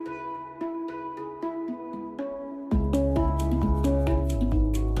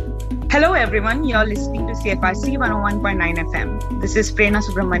Hello everyone, you're listening to CFRC 101.9 FM. This is Prerna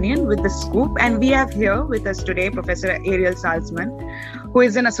Subramanian with The Scoop, and we have here with us today Professor Ariel Salzmann, who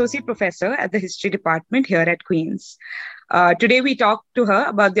is an associate professor at the History Department here at Queen's. Today we talk to her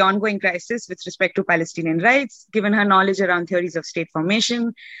about the ongoing crisis with respect to Palestinian rights, given her knowledge around theories of state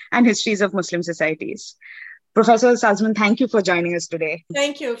formation and histories of Muslim societies. Professor Salzmann, thank you for joining us today.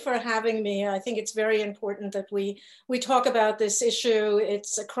 Thank you for having me. I think it's very important that we talk about this issue.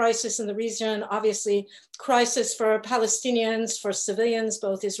 It's a crisis in the region, obviously crisis for Palestinians, for civilians,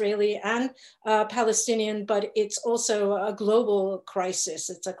 both Israeli and Palestinian, but it's also a global crisis.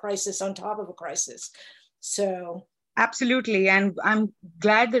 It's a crisis on top of a crisis. So. Absolutely. And I'm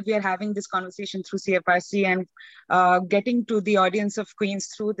glad that we are having this conversation through CFRC and getting to the audience of Queens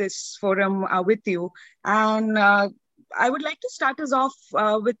through this forum with you. And I would like to start us off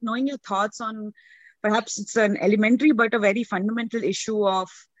with knowing your thoughts on, perhaps it's an elementary but a very fundamental issue of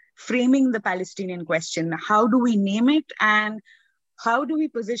framing the Palestinian question. How do we name it, and how do we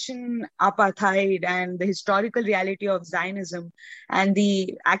position apartheid and the historical reality of Zionism and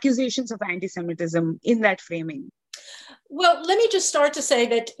the accusations of anti-Semitism in that framing? Well, let me just start to say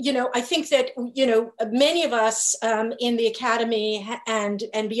that, I think that, many of us in the academy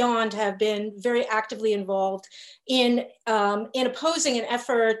and beyond have been very actively involved in opposing an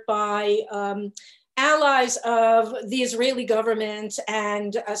effort by allies of the Israeli government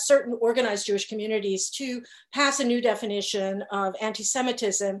and certain organized Jewish communities to pass a new definition of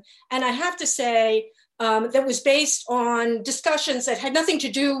anti-Semitism. And I have to say that was based on discussions that had nothing to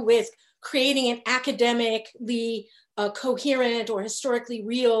do with creating an academically coherent or historically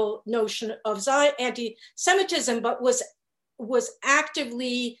real notion of anti-Semitism, but was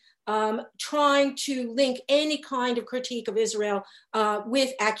actively trying to link any kind of critique of Israel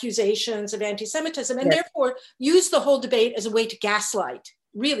with accusations of anti-Semitism, and therefore use the whole debate as a way to gaslight.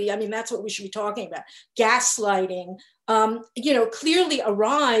 Really, I mean, that's what we should be talking about. Gaslighting, clearly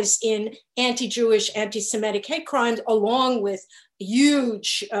arise in anti-Jewish, anti-Semitic hate crimes, along with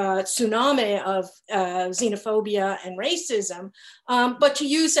huge tsunami of xenophobia and racism, but to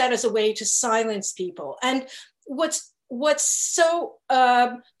use that as a way to silence people. And what's so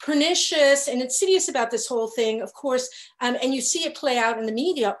pernicious and insidious about this whole thing, of course, and you see it play out in the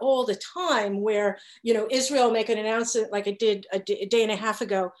media all the time, where Israel make an announcement like it did a day and a half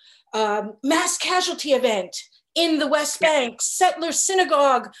ago, mass casualty event in the West Bank, settler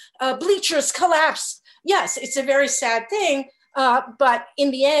synagogue, bleachers collapse. Yes, it's a very sad thing. But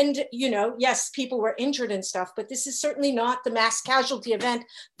in the end, yes, people were injured and stuff, but this is certainly not the mass casualty event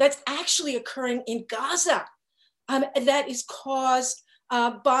that's actually occurring in Gaza. That is caused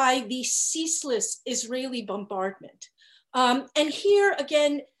by the ceaseless Israeli bombardment. And here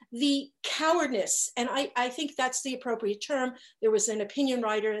again, the cowardice, and I think that's the appropriate term. There was an opinion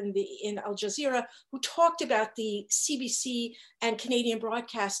writer in Al Jazeera who talked about the CBC and Canadian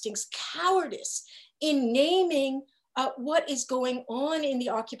Broadcasting's cowardice in naming what is going on in the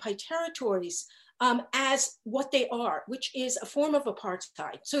occupied territories as what they are, which is a form of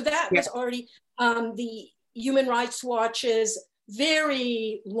apartheid. So that was already the Human Rights Watch's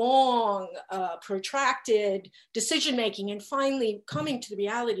very long, protracted decision-making, and finally coming to the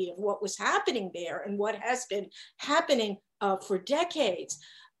reality of what was happening there and what has been happening for decades.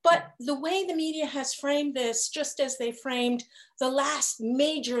 But the way the media has framed this, just as they framed the last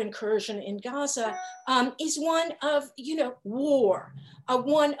major incursion in Gaza, is one of, war,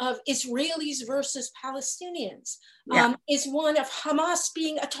 one of Israelis versus Palestinians, is one of Hamas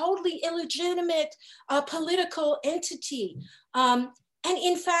being a totally illegitimate political entity. And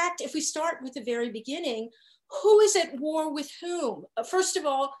in fact, if we start with the very beginning, who is at war with whom? First of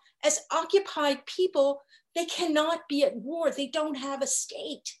all, as occupied people, they cannot be at war. They don't have a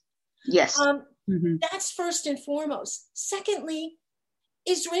state. Yes. That's first and foremost. Secondly,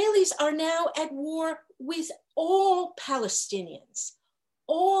 Israelis are now at war with all Palestinians,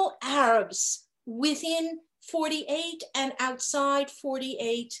 all Arabs within 48 and outside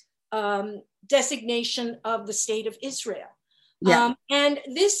 48 designation of the state of Israel. And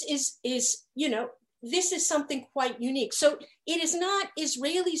this is this is something quite unique. So it is not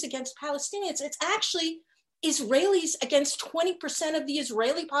Israelis against Palestinians. It's actually Israelis against 20% of the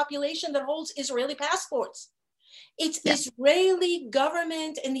Israeli population that holds Israeli passports. It's Israeli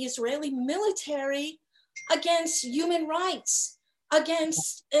government and the Israeli military against human rights,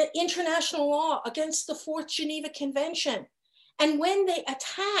 against international law, against the Fourth Geneva Convention. And when they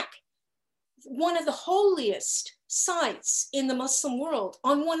attack one of the holiest sites in the Muslim world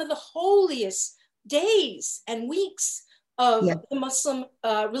on one of the holiest days and weeks of the Muslim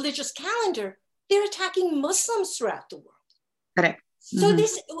religious calendar, they're attacking Muslims throughout the world. Correct. So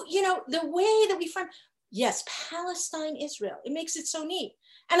this, the way that we frame, yes, Palestine, Israel, it makes it so neat.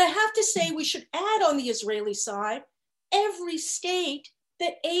 And I have to say, we should add on the Israeli side, every state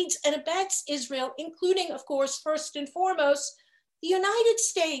that aids and abets Israel, including, of course, first and foremost, the United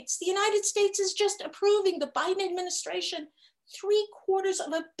States. The United States is just approving the Biden administration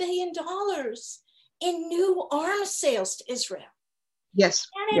 $750 million in new arms sales to Israel. Yes.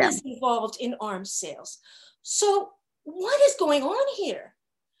 Canada is involved in arms sales. So what is going on here?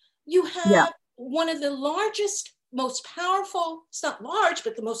 You have one of the largest, most powerful, it's not large,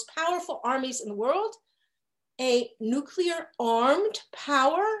 but the most powerful armies in the world, a nuclear armed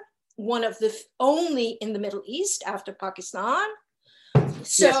power, one of the only in the Middle East after Pakistan.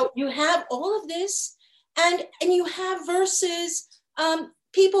 So you have all of this, and you have versus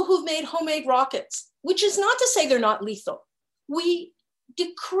people who've made homemade rockets, which is not to say they're not lethal. We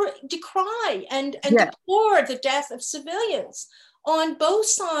decry and deplore the death of civilians on both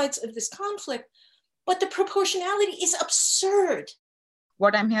sides of this conflict, but the proportionality is absurd.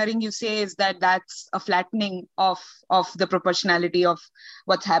 What I'm hearing you say is that that's a flattening of the proportionality of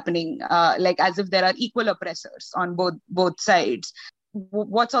what's happening, like as if there are equal oppressors on both sides.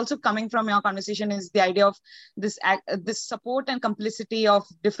 What's also coming from your conversation is the idea of this support and complicity of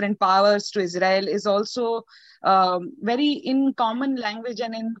different powers to Israel is also very in common language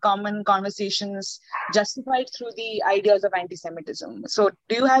and in common conversations justified through the ideas of anti-Semitism. So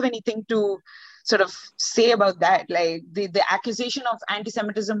do you have anything to sort of say about that? Like the accusation of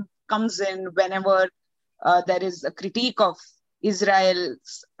anti-Semitism comes in whenever there is a critique of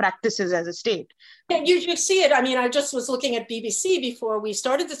Israel's practices as a state. You see it. I mean, I just was looking at BBC before we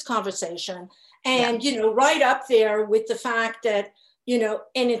started this conversation, and, right up there with the fact that, an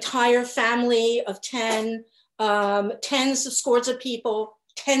entire family of 10, tens of scores of people,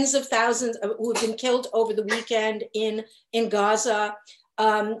 tens of thousands who have been killed over the weekend in Gaza,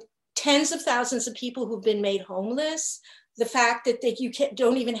 tens of thousands of people who've been made homeless, the fact that you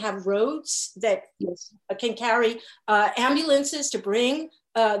don't even have roads that can carry ambulances to bring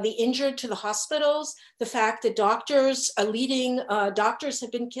the injured to the hospitals, the fact that leading doctors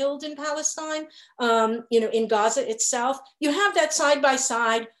have been killed in Palestine, in Gaza itself. You have that side by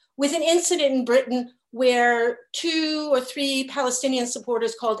side with an incident in Britain where 2 or 3 Palestinian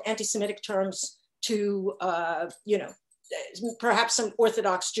supporters called anti-Semitic terms to, perhaps some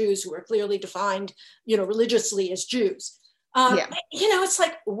Orthodox Jews who are clearly defined, religiously as Jews. It's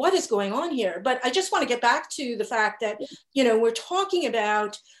like, what is going on here? But I just want to get back to the fact that, we're talking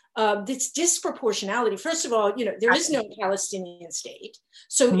about this disproportionality. First of all, there is no Palestinian state.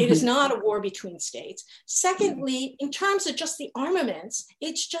 So it is not a war between states. Secondly, in terms of just the armaments,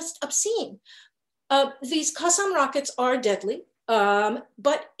 it's just obscene. These Qassam rockets are deadly.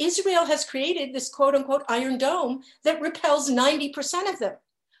 But Israel has created this quote unquote Iron Dome that repels 90% of them.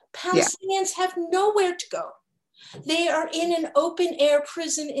 Palestinians have nowhere to go. They are in an open air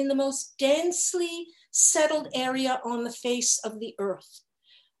prison in the most densely settled area on the face of the earth.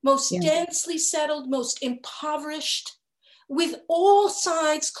 Most densely settled, most impoverished, with all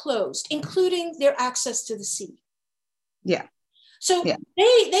sides closed, including their access to the sea. So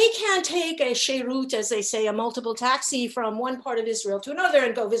they can't take a sheirut, as they say, a multiple taxi from one part of Israel to another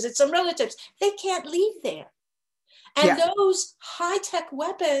and go visit some relatives. They can't leave there. And those high-tech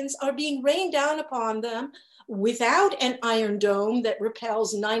weapons are being rained down upon them without an Iron Dome that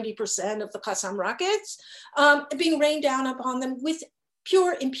repels 90% of the Qassam rockets, being rained down upon them with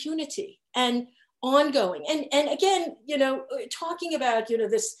pure impunity and ongoing. And again, talking about,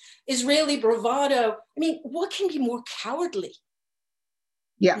 this Israeli bravado, I mean, what can be more cowardly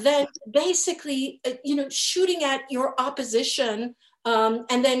than basically, shooting at your opposition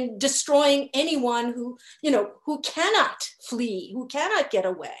and then destroying anyone who cannot flee, who cannot get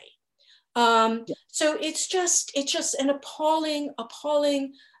away. So it's just an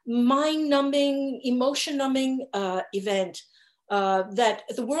appalling, mind-numbing, emotion-numbing event that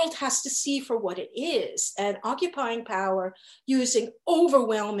the world has to see for what it is, an occupying power using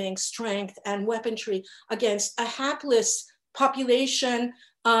overwhelming strength and weaponry against a hapless population,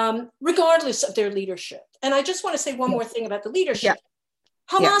 regardless of their leadership. And I just want to say one more thing about the leadership.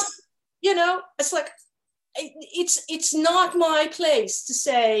 Hamas, it's like, it's not my place to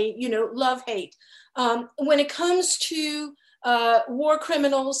say, love, hate. When it comes to war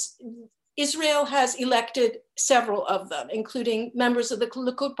criminals, Israel has elected several of them, including members of the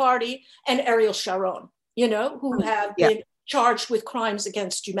Likud party and Ariel Sharon, who have been charged with crimes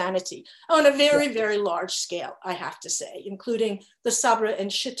against humanity on a very, very large scale, I have to say, including the Sabra and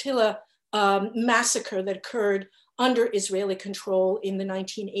Shatila massacre that occurred under Israeli control in the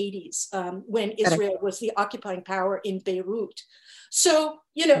 1980s, when Israel was the occupying power in Beirut. So,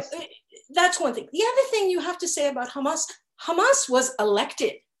 that's one thing. The other thing you have to say about Hamas, Hamas was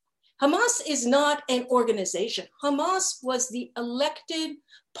elected. Hamas is not an organization. Hamas was the elected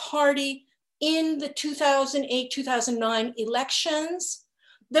party in the 2008-2009 elections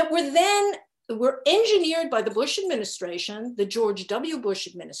that were engineered by the Bush administration, the George W. Bush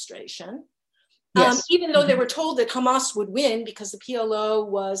administration. Yes. Even though they were told that Hamas would win because the PLO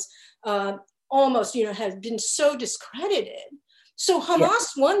was almost, had been so discredited. So Hamas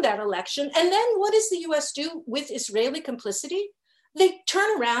won that election. And then what does the US do with Israeli complicity? They turn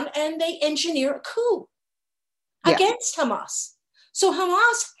around and they engineer a coup against Hamas. So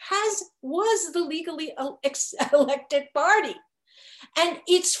Hamas was the legally elected party. And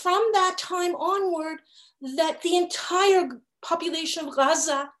it's from that time onward that the entire population of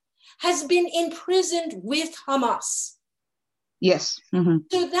Gaza has been imprisoned with Hamas. Yes.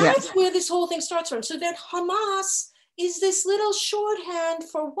 So that's where this whole thing starts from. So that Hamas is this little shorthand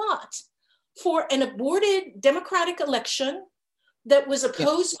for what? For an aborted democratic election that was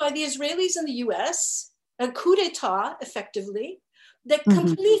opposed by the Israelis and the US, a coup d'etat, effectively, that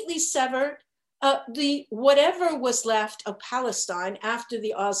completely severed the whatever was left of Palestine after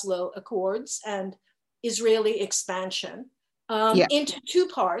the Oslo Accords and Israeli expansion into two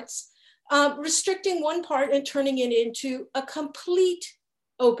parts, restricting one part and turning it into a complete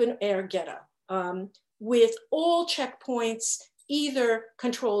open air ghetto with all checkpoints either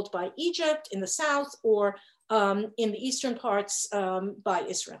controlled by Egypt in the south or in the eastern parts by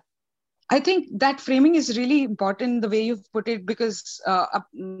Israel. I think that framing is really important, the way you've put it, because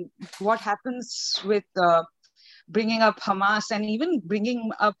what happens with bringing up Hamas and even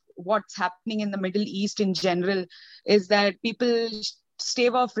bringing up what's happening in the Middle East in general is that people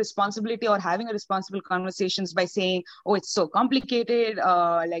stave off responsibility or having a responsible conversations by saying, oh, it's so complicated,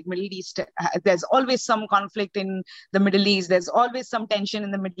 like Middle East, there's always some conflict in the Middle East, there's always some tension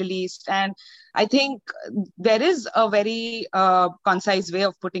in the Middle East. And I think there is a very concise way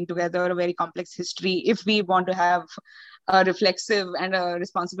of putting together a very complex history if we want to have a reflexive and a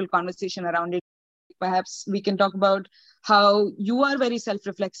responsible conversation around it. Perhaps we can talk about how you are very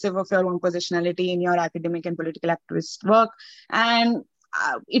self-reflexive of your own positionality in your academic and political activist work. And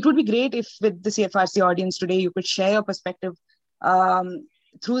it would be great if with the CFRC audience today, you could share your perspective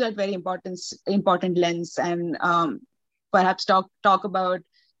through that very important lens and perhaps talk about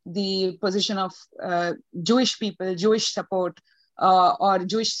the position of Jewish people, Jewish support or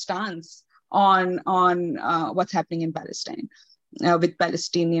Jewish stance on what's happening in Palestine with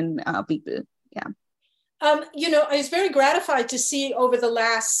Palestinian people. Yeah. I was very gratified to see over the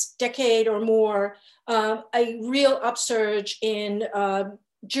last decade or more a real upsurge in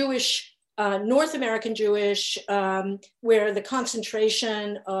Jewish, North American Jewish, where the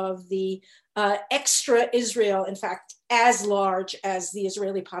concentration of the extra Israel, in fact, as large as the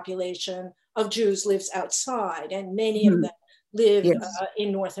Israeli population of Jews lives outside, and many of them live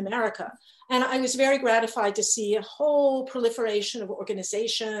in North America. And I was very gratified to see a whole proliferation of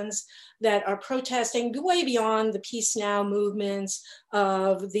organizations that are protesting way beyond the Peace Now movements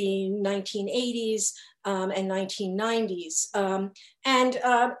of the 1980s and 1990s. And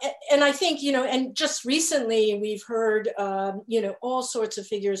I think, and just recently we've heard, all sorts of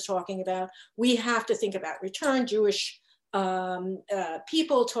figures talking about, we have to think about return Jewish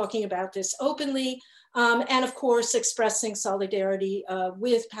people talking about this openly. And of course, expressing solidarity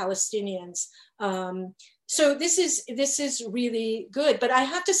with Palestinians. So this is really good. But I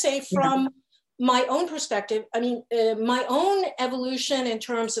have to say, from my own perspective, my own evolution in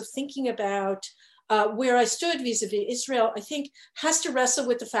terms of thinking about where I stood vis-a-vis Israel, I think has to wrestle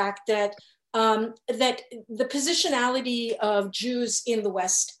with the fact that that the positionality of Jews in the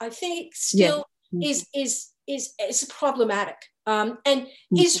West, I think, still is problematic. And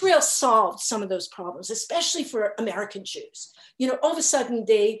Israel solved some of those problems, especially for American Jews. All of a sudden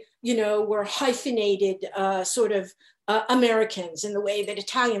they, were hyphenated sort of Americans in the way that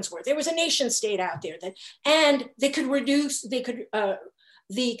Italians were. There was a nation state out there and they could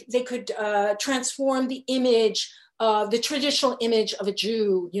transform the image, the traditional image of a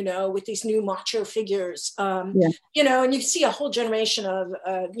Jew, with these new macho figures, and you see a whole generation of,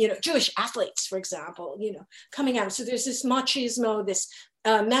 Jewish athletes, for example, coming out. So there's this machismo, this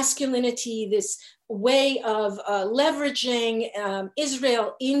masculinity, this way of leveraging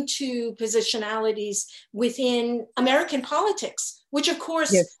Israel into positionalities within American politics, which of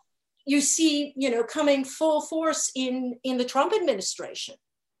course you see, coming full force in the Trump administration,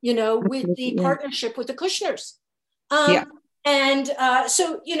 with the partnership with the Kushners. And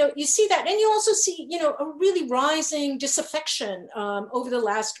so, you see that. And you also see, a really rising disaffection over the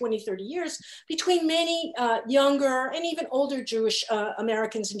last 20, 30 years between many younger and even older Jewish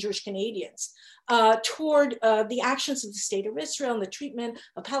Americans and Jewish Canadians toward the actions of the state of Israel and the treatment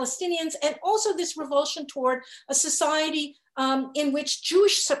of Palestinians, and also this revulsion toward a society in which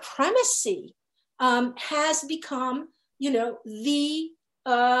Jewish supremacy has become, the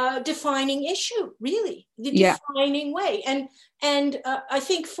defining issue, really, the defining way. And I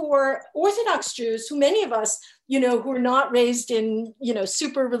think for Orthodox Jews, who many of us, who are not raised in,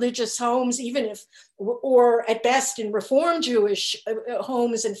 super religious homes, even if, or at best in Reform Jewish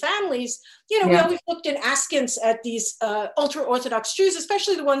homes and families, we always looked in askance at these ultra-Orthodox Jews,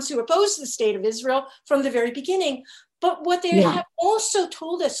 especially the ones who opposed the state of Israel from the very beginning. But what they have also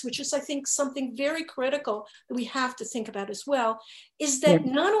told us, which is, I think, something very critical that we have to think about as well, is that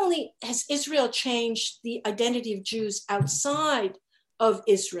not only has Israel changed the identity of Jews outside of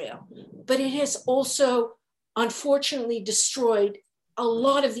Israel, but it has also, unfortunately, destroyed a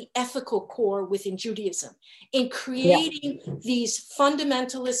lot of the ethical core within Judaism in creating these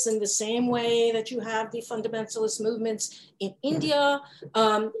fundamentalists in the same way that you have the fundamentalist movements in India,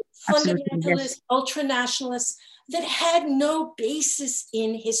 fundamentalist, ultra-nationalists, that had no basis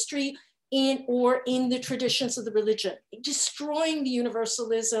in history or in the traditions of the religion, destroying the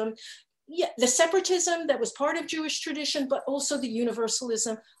universalism, the separatism that was part of Jewish tradition, but also the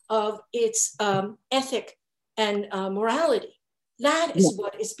universalism of its ethic and morality. That is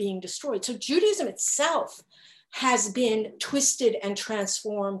what is being destroyed. So Judaism itself has been twisted and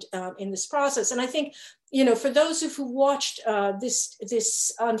transformed in this process. And I think, for those who watched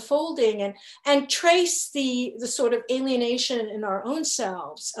this unfolding and trace the sort of alienation in our own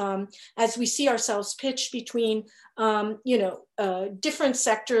selves as we see ourselves pitched between, different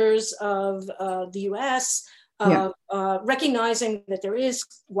sectors of the US, recognizing that there is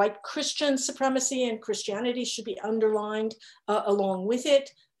white Christian supremacy and Christianity should be underlined along with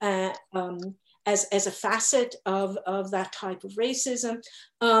it. As a facet of that type of racism.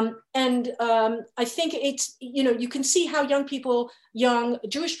 I think it's, you can see how young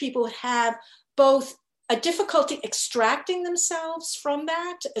Jewish people have both a difficulty extracting themselves from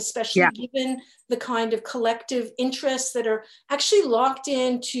that, especially given the kind of collective interests that are actually locked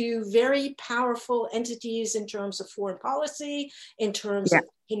into very powerful entities in terms of foreign policy, in terms of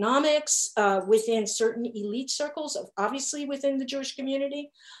economics, within certain elite circles, obviously within the Jewish community.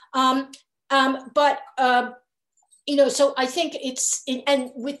 So I think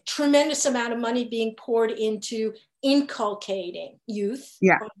and with tremendous amount of money being poured into inculcating youth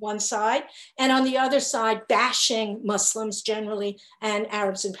on one side, and on the other side, bashing Muslims generally and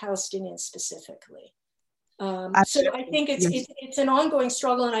Arabs and Palestinians specifically. So I think it's an ongoing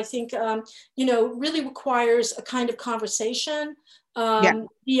struggle, and I think, really requires a kind of conversation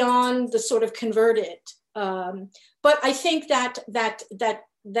beyond the sort of converted. But I think that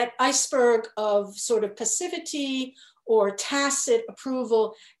iceberg of sort of passivity or tacit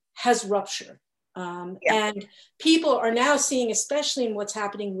approval has ruptured. And people are now seeing, especially in what's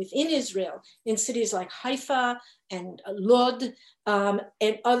happening within Israel, in cities like Haifa and Lod,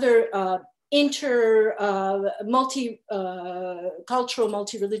 and other multi-cultural,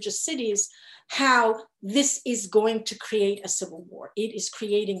 multi-religious cities, how this is going to create a civil war. It is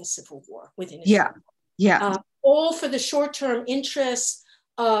creating a civil war within Israel. All for the short-term interests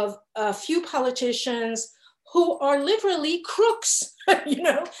of a few politicians who are literally crooks,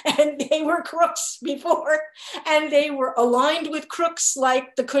 and they were crooks before, and they were aligned with crooks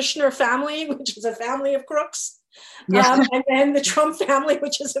like the Kushner family, which is a family of crooks, and then the Trump family,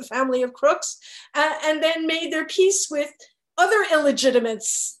 which is a family of crooks, and then made their peace with other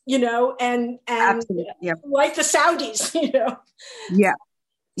illegitimates, and like the Saudis,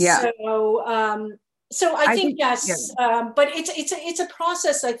 So I think yes, but it's a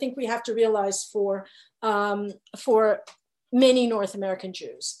process. I think we have to realize for many North American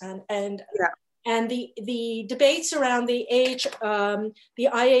Jews, and the debates around the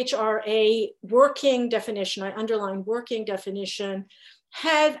IHRA working definition, I underline working definition,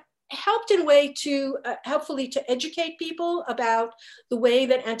 have helped in a way to helpfully to educate people about the way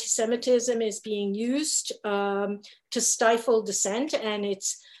that anti-Semitism is being used to stifle dissent and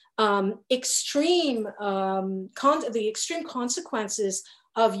its the extreme consequences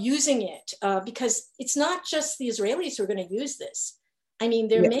of using it, because it's not just the Israelis who are going to use this. I mean,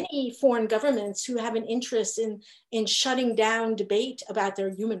 there are many foreign governments who have an interest in shutting down debate about their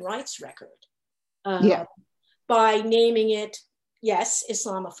human rights record by naming it,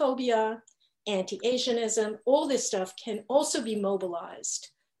 Islamophobia, anti-Asianism. All this stuff can also be mobilized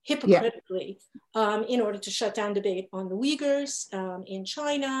hypocritically in order to shut down debate on the Uyghurs in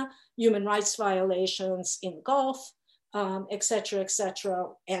China, human rights violations in the Gulf, et cetera,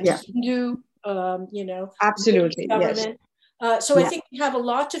 anti-Hindu, absolutely, government. So I think we have a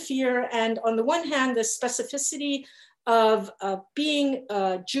lot to fear. And on the one hand, the specificity of being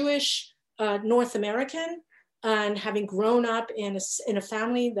Jewish North American and having grown up in a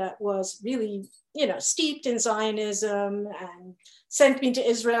family that was really, steeped in Zionism and sent me to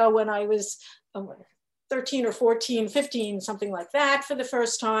Israel when I was 13 or 14, 15, something like that for the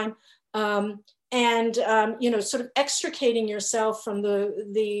first time. Sort of extricating yourself from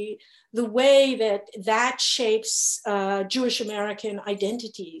the way that shapes Jewish American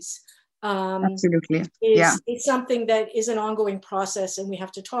identities. Absolutely. It's something that is an ongoing process and we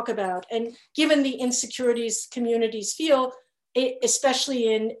have to talk about. And given the insecurities communities feel,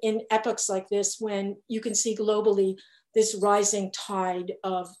 especially in epochs like this, when you can see globally this rising tide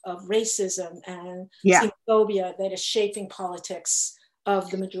of racism and xenophobia that is shaping politics of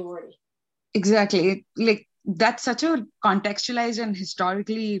the majority. Exactly. Like, that's such a contextualized and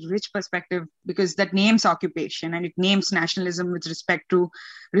historically rich perspective, because that names occupation and it names nationalism with respect to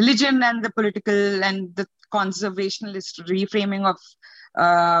religion and the political and the conservationist reframing of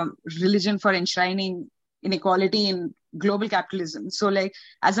religion for enshrining inequality in global capitalism. So, like,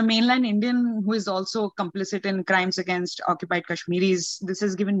 as a mainland Indian who is also complicit in crimes against occupied Kashmiris, this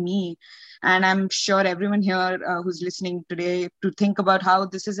has given me, and I'm sure everyone here who's listening today, to think about how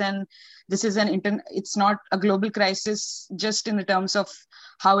it's not a global crisis just in the terms of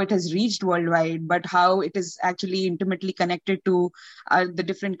how it has reached worldwide, but how it is actually intimately connected to the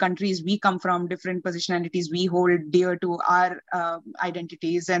different countries we come from, different positionalities we hold dear to our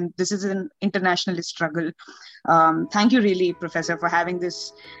identities. And this is an internationalist struggle. Thank you really, Professor, for having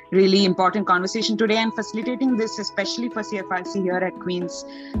this really important conversation today and facilitating this, especially for CFRC here at Queen's,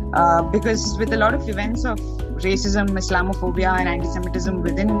 because with a lot of events of racism, Islamophobia and anti-Semitism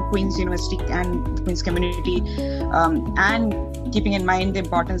within Queen's University and the Queen's community, and keeping in mind the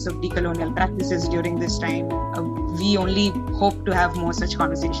importance of decolonial practices during this time, we only hope to have more such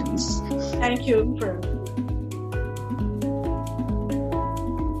conversations. Thank you.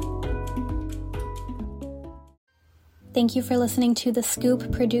 Thank you for listening to The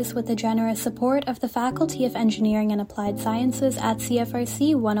Scoop, produced with the generous support of the Faculty of Engineering and Applied Sciences at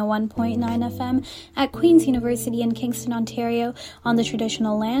CFRC 101.9 FM at Queen's University in Kingston, Ontario, on the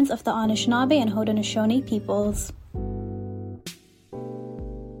traditional lands of the Anishinaabe and Haudenosaunee peoples.